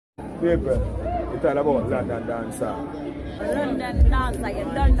People, it's all about London dancer. London dancer, you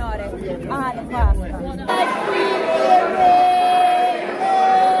don't know them. All the pastor.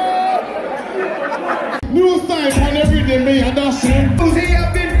 New style on every day, me and that's it. He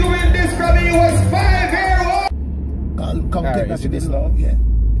have been doing this from he was 5 years old. Come take that to this now. Yeah.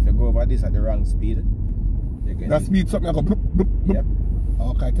 If you go over this at the wrong speed, that speed something I go bloop, bloop, bloop. Yep.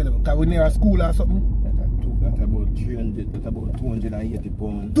 Okay, tell them. Can we near a school or something? That's about 300, that's about 280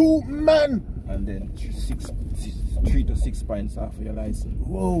 pounds. 2 man! And then 3 to 6 pints off of your license.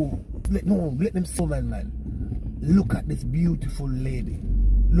 Whoa. Let them so man. Look at this beautiful lady.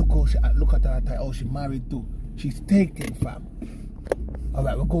 Look at her, how she married to. She's taken, fam.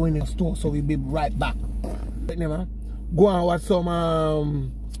 Alright, we're going in the store, so we'll be right back. Wait, man. Go and watch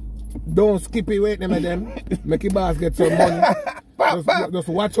some, don't skip it, wait, them. Make your boss get some money. Just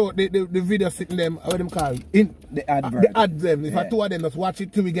watch out the video sitting them, what them call in the advert. The ads them. If I two of them, just watch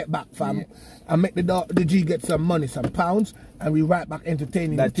it till we get back, fam. Yeah. And make the G get some money, some pounds, and we right back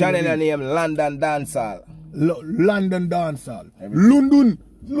entertaining. The channel name London Dancehall. London Dancehall.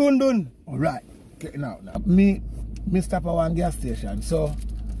 London. Alright, getting out now. Me stop at one gas station. So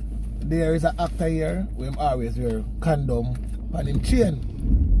there is an actor here who always wear condom on him chain.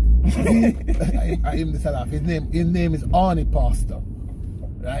 I him this a laugh. His name is Arnie Pastor.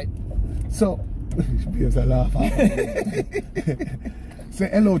 Right? So babes a laugh. Say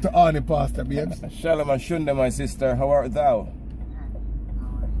hello to Arnie Pastor, babes. Shalom and Shunda, my sister. How art thou?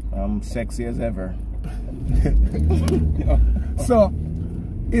 I'm sexy as ever. So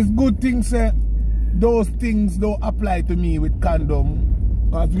it's good thing say those things don't apply to me with condom,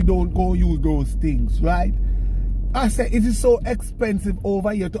 because we don't go use those things, right? I say it is so expensive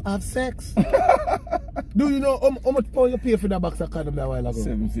over here to have sex. Do you know how much pound you pay for that box of condom that while ago?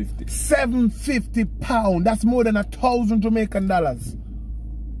 £750. £750. That's more than 1,000 Jamaican dollars.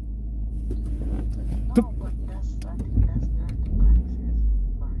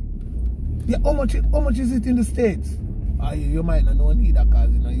 Yeah, how much is it in the States? You might not know neither,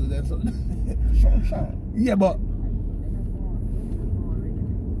 because you know you use something. Yeah,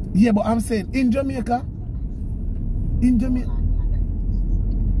 but I'm saying in Jamaica.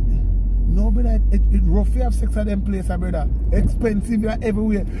 No, brother, it rough to have sex at them places, brother. Expensive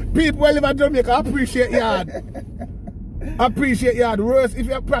everywhere. People who live in Jamaica appreciate yard. Appreciate yard. Worse if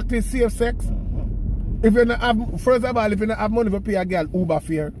you practice safe sex. If you not have, first of all, if you not have money to pay a girl Uber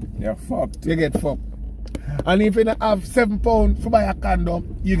fare, you're fucked. You get fucked. And if you don't have £7 to buy a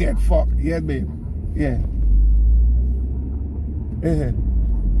condom, you get fucked. Yeah, babe. Yeah.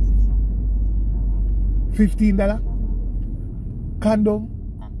 $15 condom.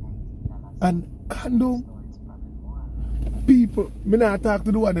 And condom. People, me not talk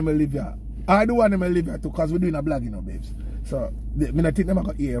to the one them live here. I do want them live here too, because we're doing a blog, you know, babes. So, me not think them I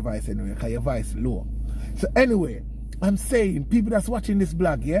got hear your voice anyway, because your voice low. So anyway, I'm saying, people that's watching this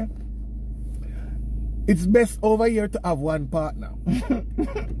blog, yeah? It's best over here to have one partner.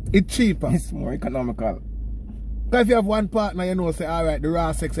 It's cheaper. It's more economical. Because if you have one partner, you know, say, alright, the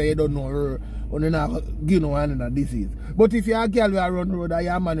raw sex, you don't know her, or you not give no one in a disease. But if you're a girl who run the road, or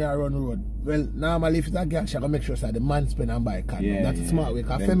you're a man who run the road, well, normally if it's a girl, she can make sure that the man spend and buy a condom. Yeah, that's a smart way.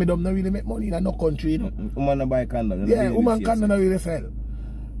 Because femidom don't really make money in no country, you know. Woman buy a condom. Yeah, woman condom don't really sell.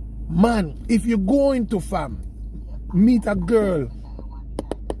 Man, if you go into fam, meet a girl,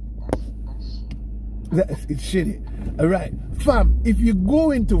 it's shitty. Alright. Fam, if you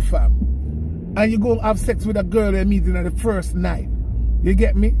go into fam and you go have sex with a girl you're meeting on the first night, you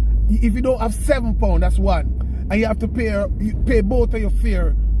get me? If you don't have £7, that's one. And you have to pay both of your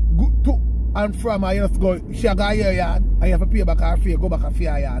fare to and from her, you have to go, she got your yard, and you have to pay back her fare, go back her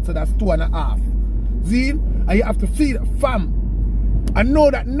fare yard. So that's 2.5. See? And you have to feed fam. I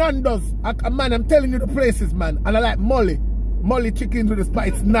know that none does. Man, I'm telling you the places, man. And I like Molly. Molly chicken to the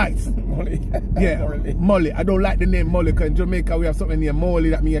spice, nice. Molly. Yeah, Molly. I don't like the name Molly, because in Jamaica we have something named Molly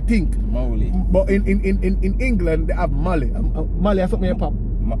that me I think. Molly. But in England they have Molly. Molly has something you pop.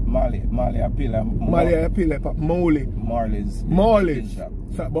 Molly appeal. Molly appeal pop. Molly. Marley's. Marley's.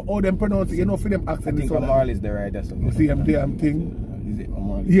 So, but all them pronounce it, you know, for them accent. I think Marley's the right. That's you see them damn thing. Is it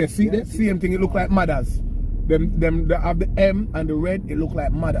Marley? Yeah, see that same thing. It look like mothers. Them they have the M and the red. It look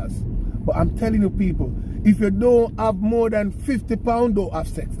like mothers. But I'm telling you, people, if you don't have more than £50, don't have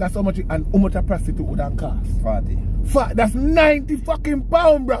sex. That's how much. And how much a prostitute would cost? 40. That's 90 fucking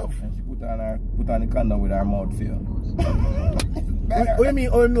pound, bruv. And she put on the condom with her mouth feel. What do you mean?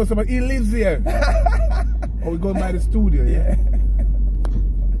 Oh no, somebody he lives here. Oh, we going by the studio, yeah.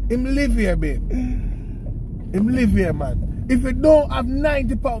 Him live here, babe. Him live here, man. If you don't have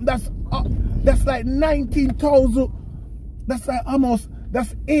 £90, that's like 19,000. That's like almost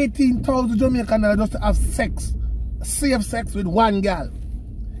That's 18,000 Jamaican dollars just to have sex. Safe sex with one girl.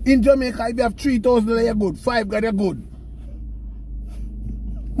 In Jamaica, if you have 3,000 you're good. 5 girls, you're good.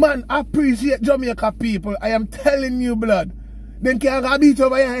 Man, I appreciate Jamaica people. I am telling you, blood. They can't go beach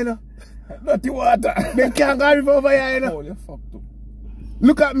over here, you know. Dirty water. They can't go river over here, you know. Oh, you're fucked up.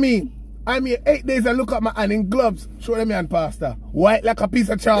 Look at me. I'm here 8 days and look at my hand in gloves. Show them hand, Pastor. White like a piece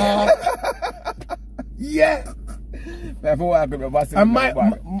of chalk. Yeah. And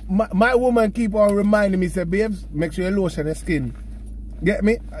my woman keep on reminding me, say, babes, make sure you lotion your skin. Get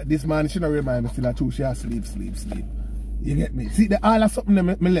me? This man, she don't remind me still true. She has sleep. You get me? See, the all of something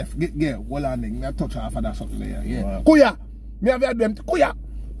me left. Get hold on, me I touch half of that something there. Yeah. Wow. Kuya! Me have them. Kuya!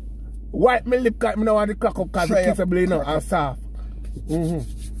 Wipe my lip cut, me know want to crack up because the kiss a blade now and soft.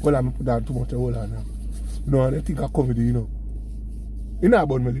 Hold on, me put down too much. Hold on now. No, I think I covered it, you know. You know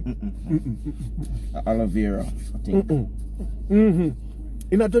about me? Aloe vera, I think. In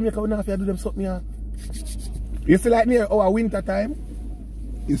Jamaica, we don't have to do them something here. You see like near our winter time?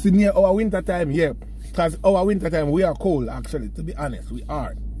 You see near our winter time, yeah. Because our winter time, we are cold actually, to be honest, we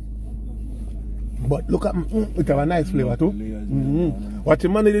are. But look at it have a nice flavor too. What the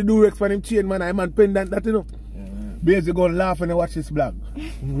man they do Rex for him chain, man, I man pendant that, you know. Babes, you go and laugh when you watch this vlog.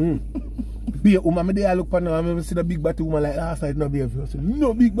 Be a woman, I look for now, I see the big batty woman like last night, no baby.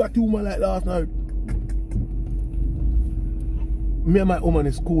 No big batty woman like last night. Me and my woman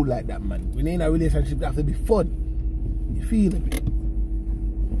is cool like that, man. When in a relationship, it have to be fun. You feel it?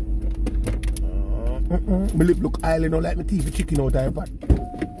 My lip look oily now like my teeth chicken out of your pot.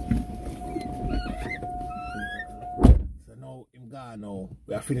 So now, I'm gone now.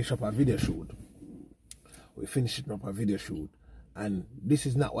 We are finishing up a video shoot. We're finishing up a video shoot. And this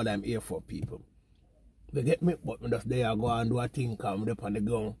is not what I'm here for, people. They get me, but just there I go and do a thing, come up on the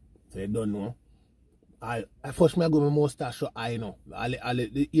ground. So they don't know. I first me I go my mustache so I know. I'll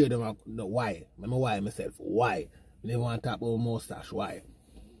hear them no, why. I why myself. Why? They want to talk about mustache, why?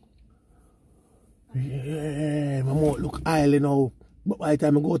 Yeah, my mouth look oily now. But by the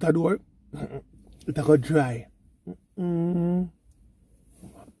time I go to the door, it go dry.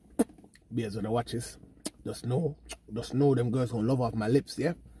 Based on the watches. Just know them girls gonna love off my lips,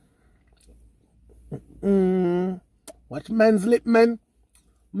 yeah? Watch men's lip, man.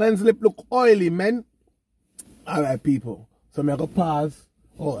 Men's lip look oily, man. Alright, people. So me I go pause.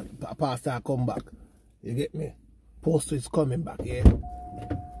 Oh, Pastor come back. You get me? Poster is coming back, yeah?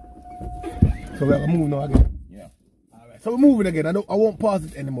 So we're gonna move now again. Yeah. Alright. So we're moving again. I won't pause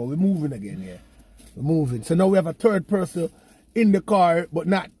it anymore. We're moving again, yeah. We're moving. So now we have a third person in the car, but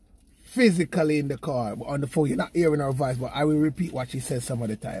not physically in the car, but on the phone. You're not hearing her voice, but I will repeat what she says some of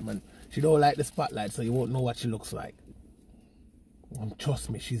the time. And she don't like the spotlight, so you won't know what she looks like. And trust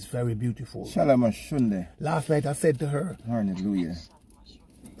me, she's very beautiful. Shalom Shunde. Last night I said to her. Hallelujah.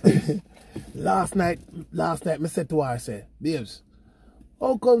 last night I said to her, I said, babes,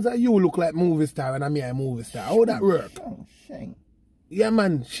 how comes that you look like movie star and I'm a movie star? How that work? Oh, shame. Yeah,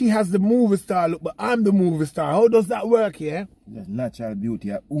 man, she has the movie star look, but I'm the movie star. How does that work, yeah? The natural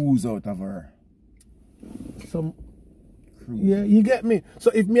beauty ooze out of her. Some, yeah, you get me?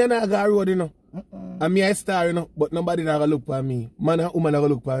 So if me and I got a road, you know, and me a star, you know, but nobody not gonna look for me. Man and woman not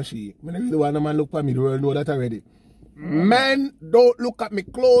gonna look for she. I really want a man look for me, the world know that already. Men, don't look at me,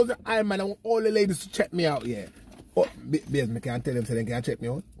 close your eye, man. I want all the ladies to check me out, yeah. Oh, babes, me can't tell them so they can't check me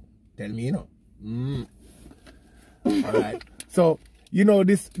out. Tell me, you know. Alright. So, you know,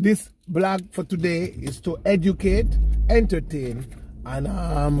 this vlog for today is to educate, entertain, and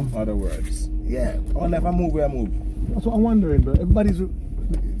other words. Yeah. I'll never move where I move. That's what I'm wondering, bro.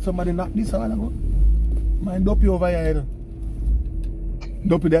 Somebody knocked this all ago. Mind Dopey over here, you know.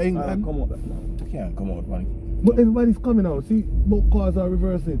 Dopey the England. Come out. I can't come out, man. But everybody's coming out. See, both cars are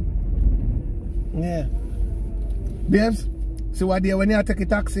reversing. Yeah. Babes, see what day when you take a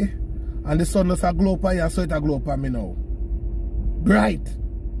taxi and the sun does a glow up on you, so it a glow up on me now. Bright.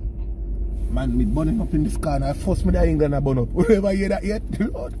 Man, me burning up in this car and I force me the England to burn up. Whoever hear that yet?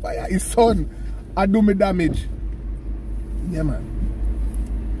 Lord fire, his sun. I do me damage. Yeah, man.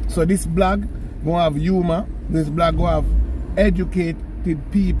 So this blog gonna have humor. This blog gonna have educated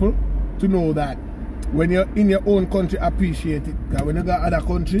people to know that when you're in your own country, appreciate it. Because when you got other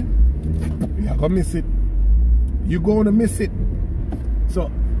country, you're gonna miss it. You're gonna miss it. So,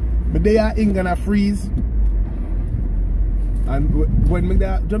 but they are England a freeze. And when me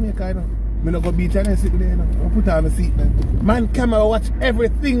there Jamaica, you know, me not go beach and I sit there, you know. I put on the seat, man. Man, camera watch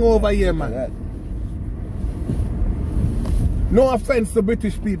everything over here, man. No offense to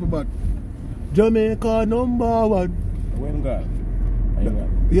British people, but Jamaica #1. When God?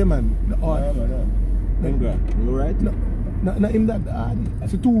 Yeah, man. The art. When God? You right? No. Not him that Hardy.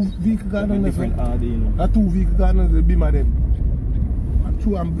 It's a 2 vehicle garden. Different Hardy, you know. A 2 vehicle garden, the beam of them. I'm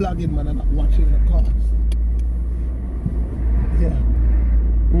true, I'm blogging, man, I'm not watching the cars. Yeah.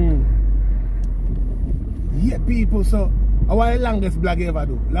 Yeah, people, so how are the longest blog you ever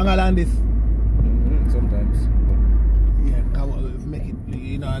do? Longer than this? Sometimes. Yeah, let's make it,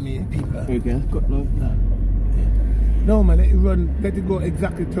 you know what I mean, people. You can cut no. No, man, let it go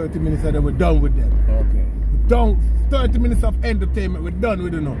exactly 30 minutes and then we're done with them. Okay. Done. 30 minutes of entertainment, we're done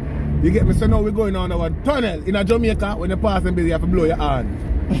with it now. You get me? So now we're going on our tunnel in a Jamaica. When you pass them, you have to blow your hand.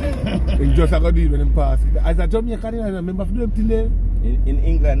 You just have to do it when you pass it. As a Jamaican, I remember to do them till there. In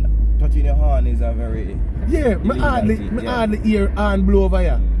England, touching your horn is a very... Yeah, I hardly hear horn blow over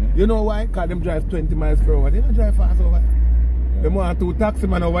here. You know why? Because them drive 20 miles per hour. They don't drive fast over here. They want 2 taxi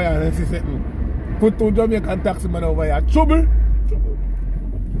man over here and see something. Put 2 Jamaican taxi man over here. Trouble.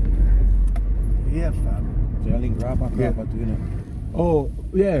 Yeah, fam. So you link rapper too, you know. Oh,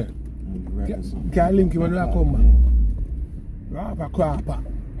 yeah. Can I link you when I come back? Rapper, crapper.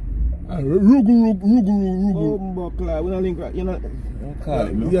 Rugu. Oh, we don't link, you know. Call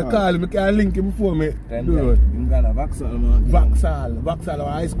him. Yeah, call him. Can I link him before me? Do it. I'm gonna Vauxhall, man. Vauxhall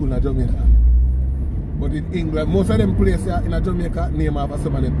high school in Jamaica. But in England, most of them places in Jamaica name of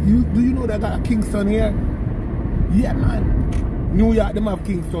some of them. Do you know they got a Kingston here? Yeah, man. New York, them have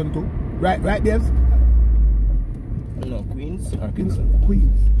Kingston too. Right, Devs? No, Queens or Kingston?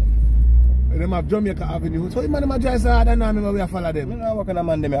 Queens. Them have Jamaica Avenue. So, man, them drive so hard and now we follow them. I'm not working on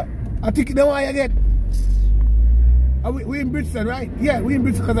man them, yeah. I think they want you get. We in Brixton, right? Yeah, we in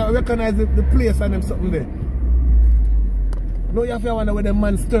Brixton because I recognize the place and them something there. No, you have to wonder where the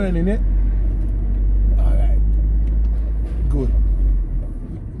man's turning, eh? Alright. Good.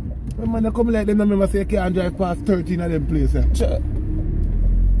 When man they come like them, remember say you can't drive past 13 of them places. Sure.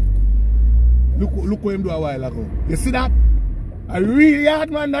 Look what him do a while ago. You see that? A really hard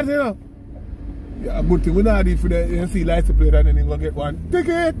man, that's, you know. Yeah, a good thing. We not if you see license plate and then you go get one.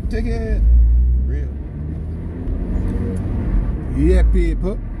 Ticket! Real. Yeah,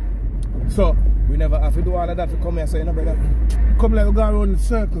 people. So, we never have to do all of that to come here, so you know, brother. Come like we go around in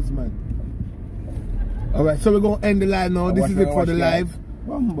circles, man. Alright, so we're going to end the live now. This is it for the live.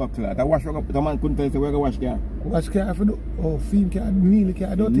 One buckle. I wash up, the man couldn't tell you where to wash car. Wash car for the... Oh, film car, nearly car,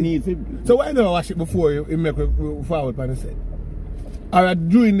 I don't think. So why don't I wash it before you make a forward pan and say? Alright,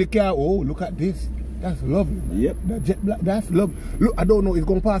 doing the car, oh, look at this. That's lovely. Man. Yep. That jet black, that's lovely. Look, I don't know, it's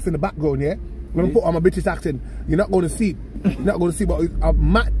going to pass in the background, yeah? I'm going to put on my British accent. You're not going to see it. You're not going to see, but it's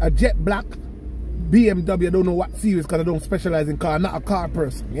a jet black BMW. I don't know what series because I don't specialize in car. I'm not a car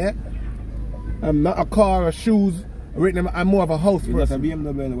person, yeah? I'm not a car or shoes. I'm more of a house person. It's a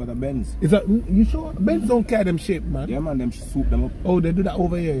BMW with a Benz. Is that, you sure? Benz don't carry them shape, man. Yeah, man, them swoop them up. Oh, they do that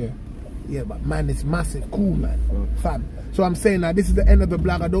over here, yeah. Yeah, but man, it's massive, cool, man. Fam. So I'm saying that this is the end of the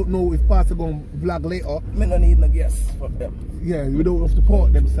vlog. I don't know if Pastor going to vlog later. Me don't need no gas for them. Yeah, we don't have to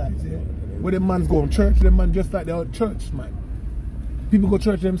support them sides, yeah. Where them man's going church, them man just like they're church, man. People go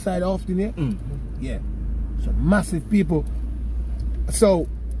church them side often, yeah? Yeah. So massive people. So,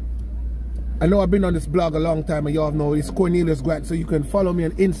 I know I've been on this blog a long time and y'all know it's Cornelius Grant. So you can follow me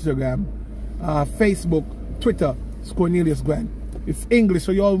on Instagram, Facebook, Twitter, it's Cornelius Grant. It's English,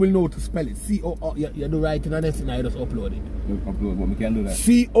 so y'all will know to spell it. C-O-R, you do writing and then I just upload it. You upload, but we can't do that.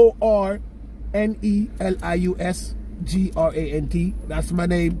 C-O-R-N-E-L-I-U-S-G-R-A-N-T. That's my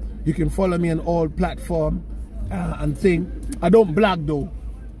name. You can follow me on all platforms and thing. I don't blog though,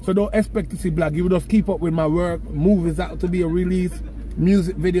 so don't expect to see blog. You will just keep up with my work, movies out to be a release,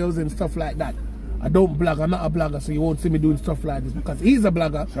 music videos and stuff like that. I don't blog. I'm not a blogger, so you won't see me doing stuff like this because he's a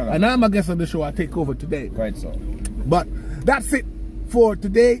blogger and I'm a guest on the show. I take over today. Right, so. But that's it for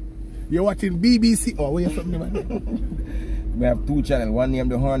today. You're watching BBC. Oh, wait, something about that. We have 2 channels. One named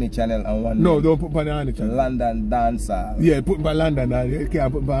the Horny channel and one no, don't put by the Horny channel. London Dancer. Yeah, put by London. You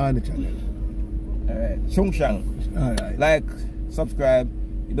can't put by Horny channel. Alright. Shung Shang. Alright. Like, subscribe.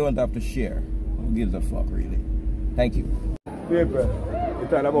 You don't have to share. Who gives a fuck, really? Thank you. Paper.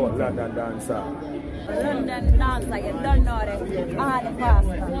 It's all about London Dancer. London Dancer, you don't know that. Ah, the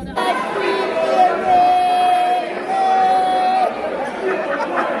pastor.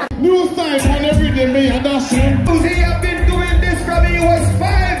 New sign on every day, me and that's it. I've been doing this from the US.